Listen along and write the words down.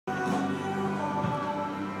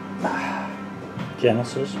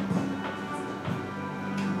Genesis.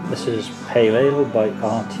 This is Pale Ale by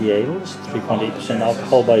RT Ales, 3.8%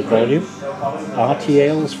 alcohol by volume. RT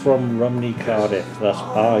Ales from Rumney, Cardiff. That's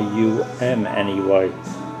R-U-M-N-E-Y.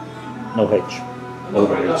 No H.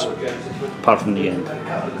 Over H. Apart from the end.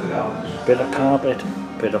 Bit of carpet,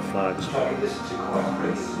 bit of flags.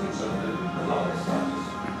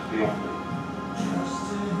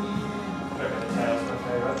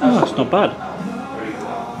 Oh, that's not bad.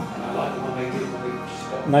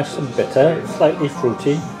 Nice and bitter, slightly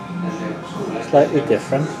fruity, slightly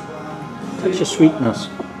different. Touch of sweetness.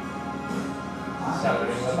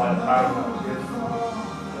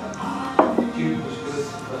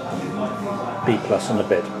 B plus and a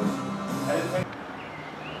bit.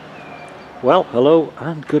 Well, hello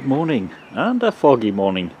and good morning, and a foggy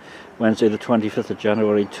morning. Wednesday the 25th of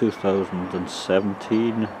January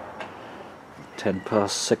 2017.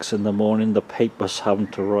 6:10 in the morning. The papers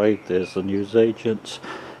haven't arrived. There's the newsagents.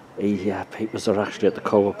 Yeah, papers are actually at the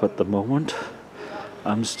co-op at the moment.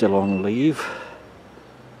 I'm still on leave.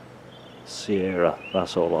 Sierra,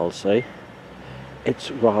 that's all I'll say. It's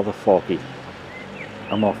rather foggy.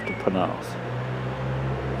 I'm off to Penath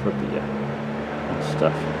for beer and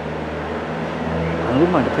stuff. I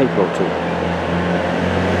wouldn't mind a paper or two.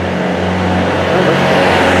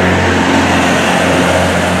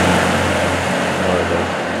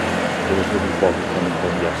 It was really foggy coming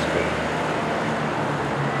home yesterday.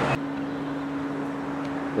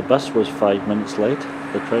 The bus was 5 minutes late.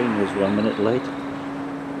 The train was 1 minute late.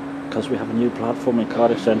 Because we have a new platform in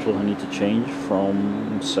Cardiff Central, I need to change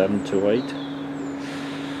from 7 to 8.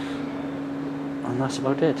 And that's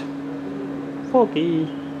about it. Foggy.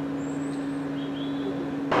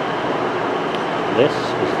 This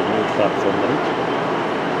is the new platform late.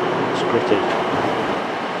 It's gritty.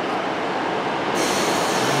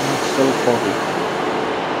 Still foggy.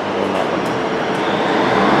 On that one.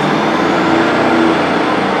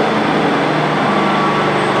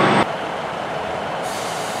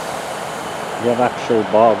 You have actual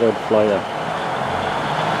Bargoed flyer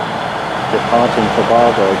departing for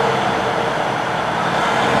Bargoed.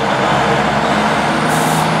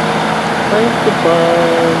 Thank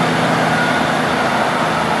goodbye.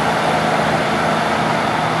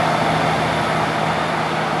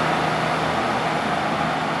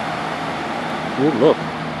 Oh look,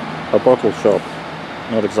 a bottle shop.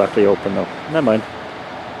 Not exactly open though. Never mind.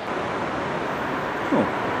 Oh,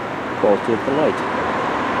 quality of the light.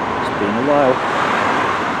 It's been a while.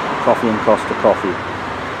 Coffee and Costa Coffee.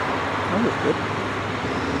 That was good.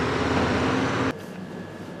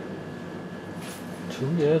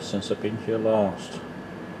 2 years since I've been here last.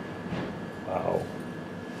 Wow.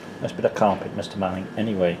 Nice bit of carpet, Mr. Manning.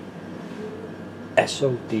 Anyway.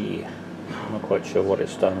 SOD. I'm not quite sure what it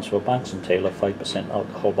stands for. Banks and Taylor, 5%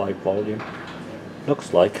 alcohol by volume.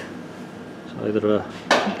 Looks like it's either a,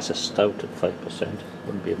 I think it's a stout at 5%.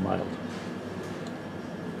 Wouldn't be a mild.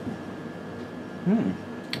 I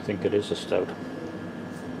think it is a stout.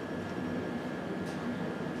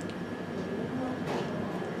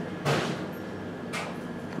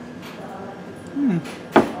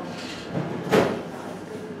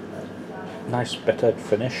 Nice bitter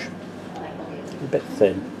finish. A bit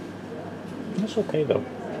thin. That's okay though.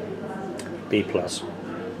 B plus.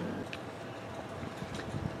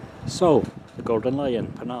 So, the Golden Lion,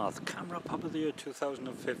 Penath, Camera Pub of the Year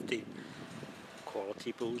 2015.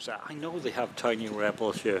 Quality booze. I know they have Tiny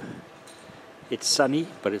Rebels here. It's sunny,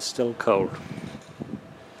 but it's still cold.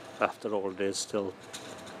 After all, it is still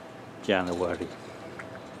January.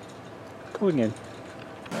 Going in.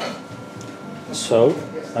 So,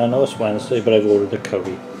 I know it's Wednesday, but I've ordered a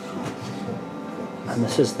curry. And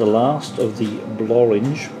this is the last of the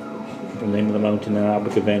Blorange, the name of the mountain in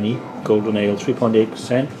Abergavenny, Golden Ale,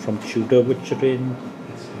 3.8% from Tudor, which are in...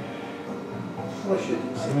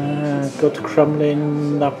 go to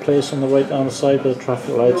Crumlin, that place on the right hand side with the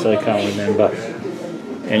traffic lights, I can't remember.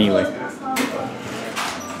 Anyway.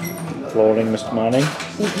 Flooring, Mr. Manning.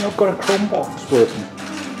 Ooh, I've got a chrome box working.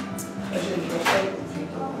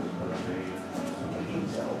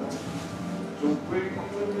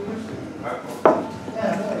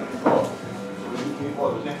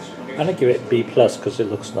 I'm going to give it B plus because it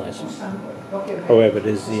looks nice. However, it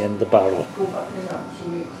is the end of the barrel.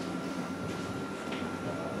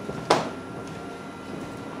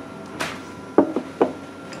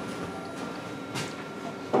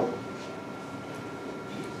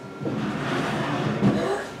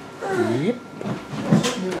 Yep.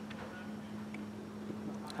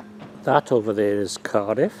 That over there is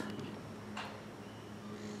Cardiff.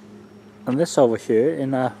 And this over here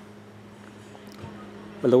in a...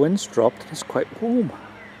 Well, the wind's dropped and it's quite warm.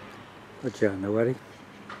 of January,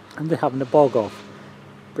 and they're having a bog off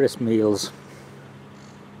brisk meals,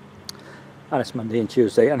 and it's Monday and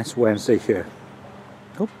Tuesday and it's Wednesday here.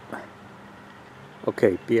 Oh.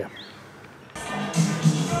 Okay, beer.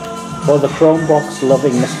 For the Chrome box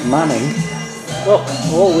loving Mr. Manning, look,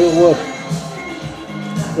 all real wood.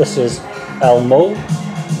 This is Elmo's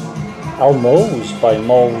by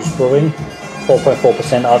Mole's Brewing,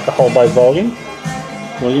 4.4% alcohol by volume.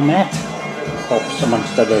 Williamette, hops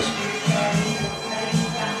amongst others.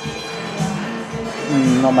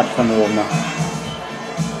 Not much fun aroma.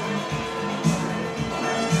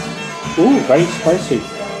 Ooh, very spicy.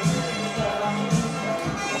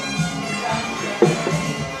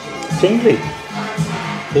 Tingly.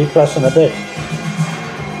 B+ and a bit.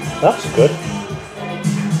 That's good.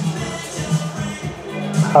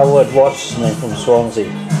 Howard Watts, name from Swansea.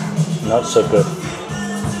 Not so good.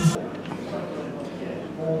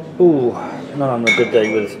 Ooh, not on a good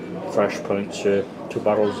day with fresh points here. 2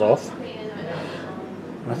 barrels off.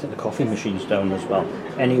 I think the coffee machine's down as well.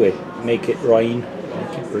 Anyway, Make It Rain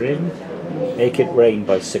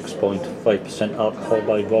by 6.5% alcohol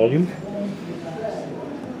by volume.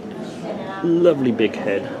 Lovely big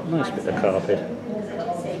head, nice bit of carpet.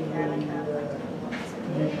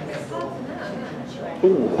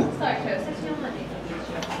 Ooh,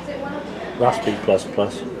 that's B++.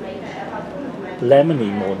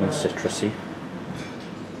 Lemony more than citrusy,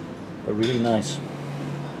 but really nice.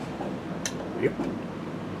 Yep.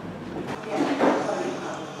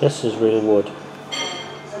 This is real wood.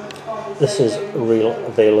 This is real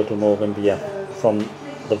Vale of Glamorgan beer from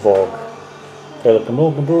the Vogue. Vale of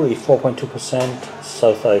Glamorgan Brewery, 4.2%,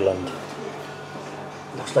 South Island.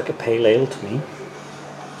 Looks like a pale ale to me.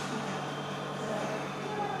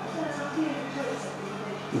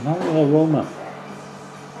 Not an aroma.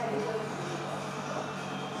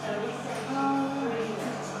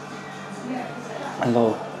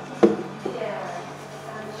 Hello.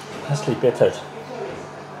 Nicely bittered.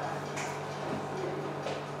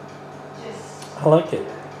 I like it.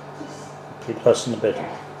 B+ in a bit.